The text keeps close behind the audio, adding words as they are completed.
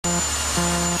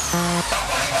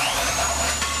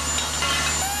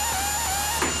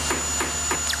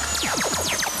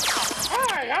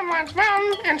Lance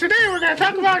Mountain, and today we're going to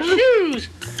talk about shoes.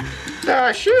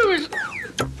 The shoes.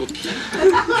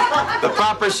 The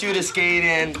proper shoe to skate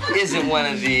in isn't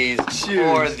one of these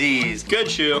or these. Good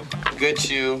shoe. Good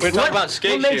shoe. We're talking about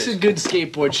skate shoes. What makes a good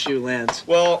skateboard shoe, Lance?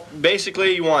 Well,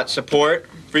 basically you want support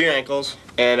for your ankles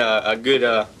and a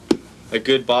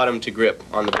good bottom to grip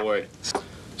on the board.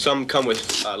 Some come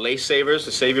with lace savers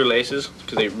to save your laces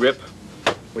because they rip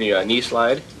when you knee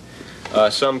slide.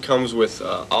 Some comes with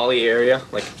ollie area,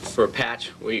 like for a patch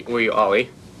where you ollie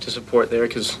to support there,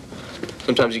 because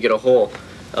sometimes you get a hole.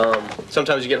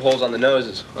 Sometimes you get holes on the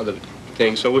noses of the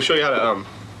thing. So we'll show you how to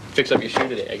fix up your shoe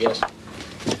today, I guess.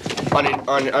 On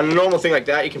a normal thing like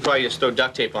that, you can probably just throw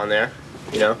duct tape on there.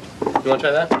 You know? You want to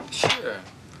try that? Sure.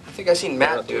 I think I seen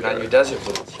Matt do it on your desert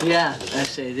boots. Yeah,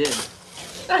 actually I did.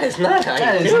 That is not how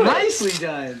That you is do it. nicely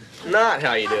done. Not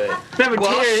how you do it. Remember,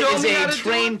 Well, Tate show is me how a to do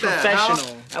trained that.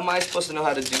 professional. How am I supposed to know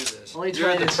how to do this? Only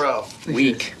You're the trainers- pro.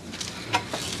 Weak.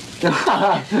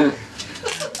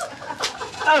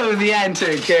 Oh, the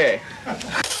answer. Okay.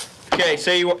 Okay,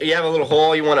 say you have a little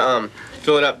hole, you want to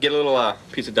fill it up, get a little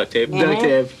piece of duct tape. Duct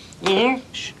tape.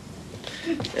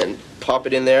 And pop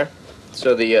it in there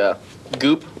so the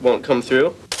goop won't come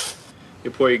through.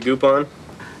 You pour your goop on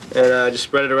and just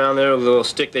spread it around there with a little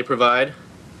stick they provide.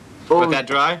 Let that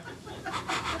dry.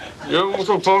 That'll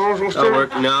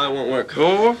work. No, it won't work.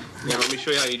 Yeah, let me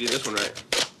show you how you do this one right.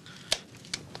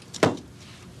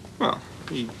 Well,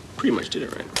 you pretty much did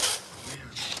it right.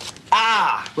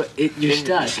 Ah! What, you're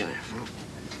stuck.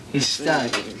 He's stuck.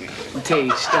 Tate,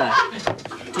 he's stuck.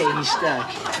 Tate, he's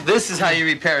stuck. This is how you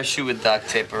repair a shoe with duct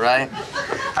tape, all right?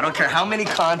 I don't care how many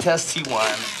contests he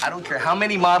won. I don't care how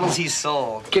many models he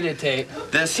sold. Get it, Tate.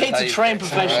 This Tate's is a trained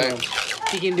professional. Right.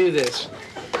 He can do this.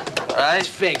 All right? It's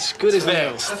fixed. Good as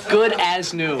new. Good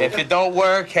as new. If it don't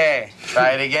work, hey,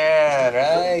 try it again,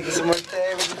 right? Get some more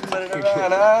tape, we can put it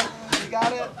around, huh? You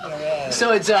got it? All right.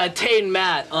 So it's Tate and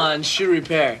Matt on shoe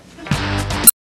repair.